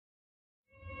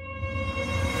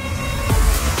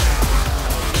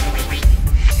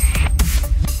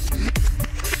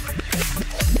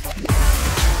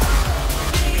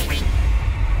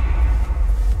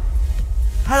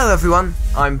everyone,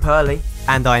 I'm Pearly.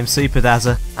 And I'm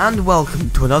SuperDazzer. And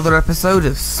welcome to another episode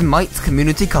of Smite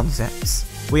Community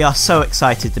Concepts. We are so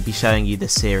excited to be showing you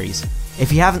this series.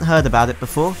 If you haven't heard about it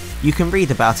before, you can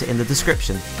read about it in the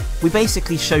description. We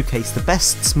basically showcase the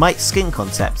best Smite skin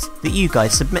concepts that you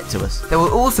guys submit to us. There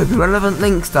will also be relevant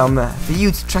links down there for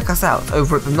you to check us out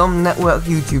over at the NomNetwork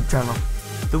YouTube channel.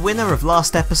 The winner of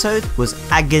last episode was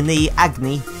Agony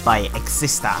Agni by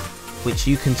Exista, which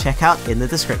you can check out in the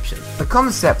description. The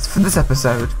concepts for this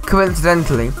episode,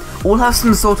 coincidentally, all have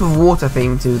some sort of water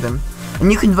theme to them,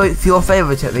 and you can vote for your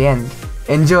favourite at the end.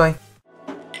 Enjoy!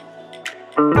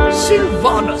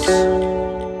 Sylvanus!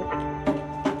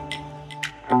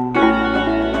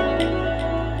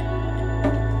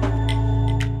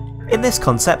 In this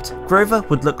concept, Grover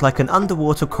would look like an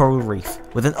underwater coral reef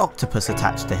with an octopus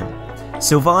attached to him.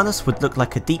 Sylvanus would look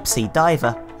like a deep sea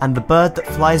diver, and the bird that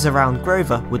flies around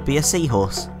Grover would be a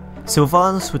seahorse.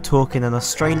 Sylvanus would talk in an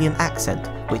Australian accent,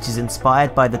 which is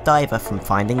inspired by the diver from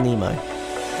Finding Nemo.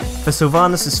 For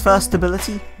Sylvanus' first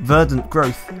ability, Verdant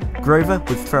Growth, Grover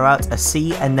would throw out a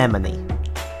sea anemone.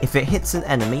 If it hits an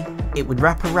enemy, it would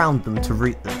wrap around them to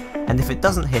root them, and if it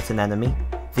doesn't hit an enemy,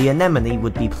 the anemone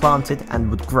would be planted and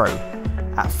would grow.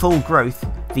 At full growth,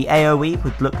 the AoE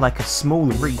would look like a small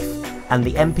reef, and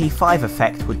the MP5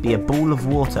 effect would be a ball of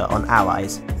water on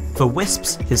allies. For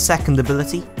Wisps, his second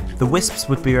ability, the Wisps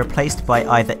would be replaced by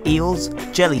either eels,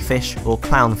 jellyfish or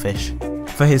clownfish.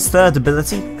 For his third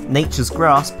ability, Nature's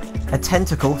Grasp, a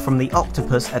tentacle from the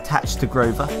octopus attached to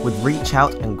Grover would reach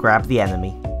out and grab the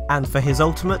enemy. And for his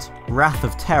ultimate, Wrath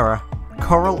of Terror,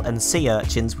 coral and sea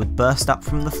urchins would burst up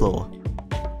from the floor.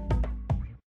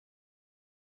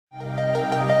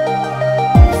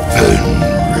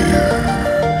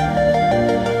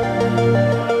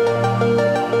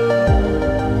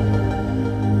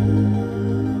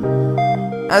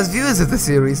 As viewers of the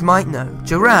series might know,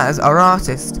 JERAZZ, our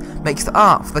artist, makes the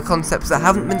art for the concepts that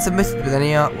haven't been submitted with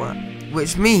any artwork,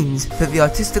 which means that the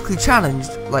artistically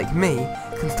challenged, like me,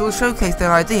 can still showcase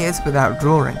their ideas without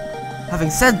drawing. Having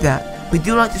said that, we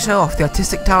do like to show off the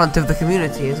artistic talent of the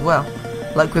community as well,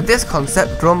 like with this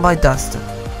concept drawn by Duster.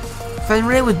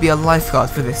 Fenrir would be a lifeguard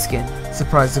for this skin,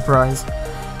 surprise surprise.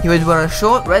 He would wear a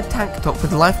short red tank top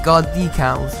with lifeguard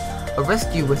decals, a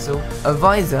rescue whistle, a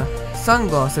visor,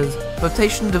 sunglasses,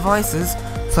 flotation devices,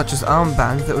 such as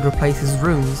armbands that would replace his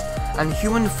runes, and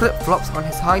human flip-flops on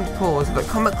his hind paws that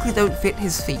comically don't fit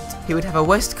his feet. He would have a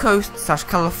West Coast /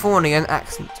 Californian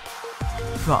accent.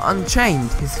 For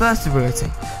Unchained, his first ability,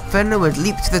 Fenrir would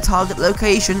leap to the target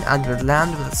location and would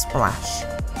land with a splash.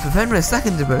 For Fenrir's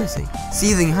second ability,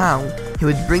 Seething Howl, he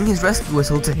would bring his rescue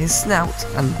whistle to his snout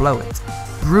and blow it.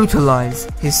 Brutalize,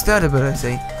 his third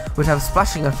ability, would have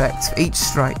splashing effects for each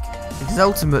strike, and his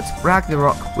ultimate,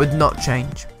 Ragnarok, would not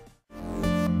change.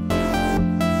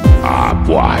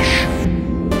 Puch.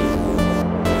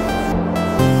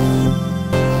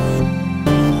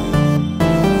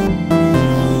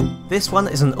 This one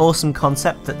is an awesome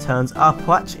concept that turns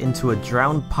Puch into a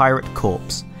drowned pirate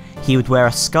corpse. He would wear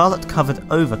a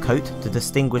scarlet-covered overcoat to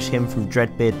distinguish him from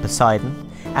Dreadbeard Poseidon,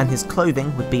 and his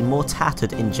clothing would be more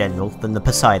tattered in general than the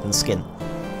Poseidon skin.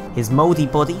 His mouldy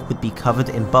body would be covered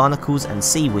in barnacles and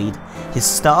seaweed, his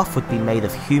staff would be made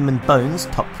of human bones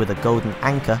topped with a golden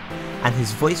anchor, and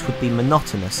his voice would be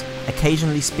monotonous,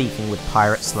 occasionally speaking with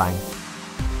pirate slang.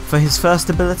 For his first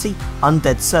ability,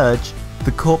 Undead Surge,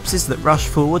 the corpses that rush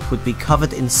forward would be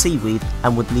covered in seaweed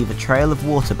and would leave a trail of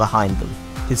water behind them.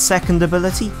 His second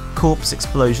ability, Corpse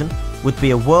Explosion, would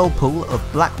be a whirlpool of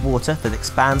black water that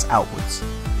expands outwards.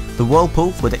 The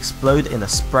whirlpool would explode in a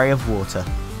spray of water.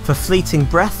 For Fleeting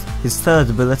Breath, his third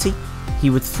ability,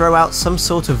 he would throw out some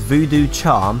sort of voodoo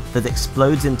charm that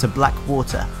explodes into black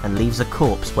water and leaves a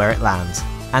corpse where it lands.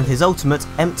 And his ultimate,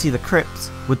 Empty the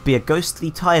Crypt, would be a ghostly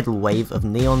tidal wave of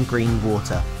neon green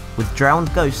water, with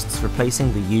drowned ghosts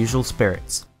replacing the usual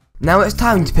spirits. Now it's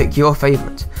time to pick your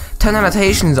favourite. Turn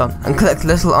annotations on and click the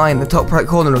little eye in the top right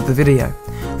corner of the video.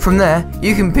 From there,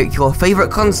 you can pick your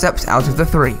favourite concept out of the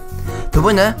three. The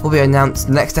winner will be announced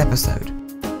next episode.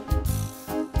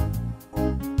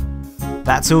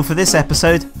 That's all for this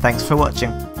episode, thanks for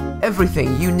watching.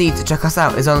 Everything you need to check us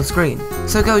out is on screen,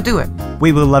 so go do it.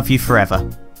 We will love you forever.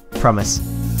 Promise.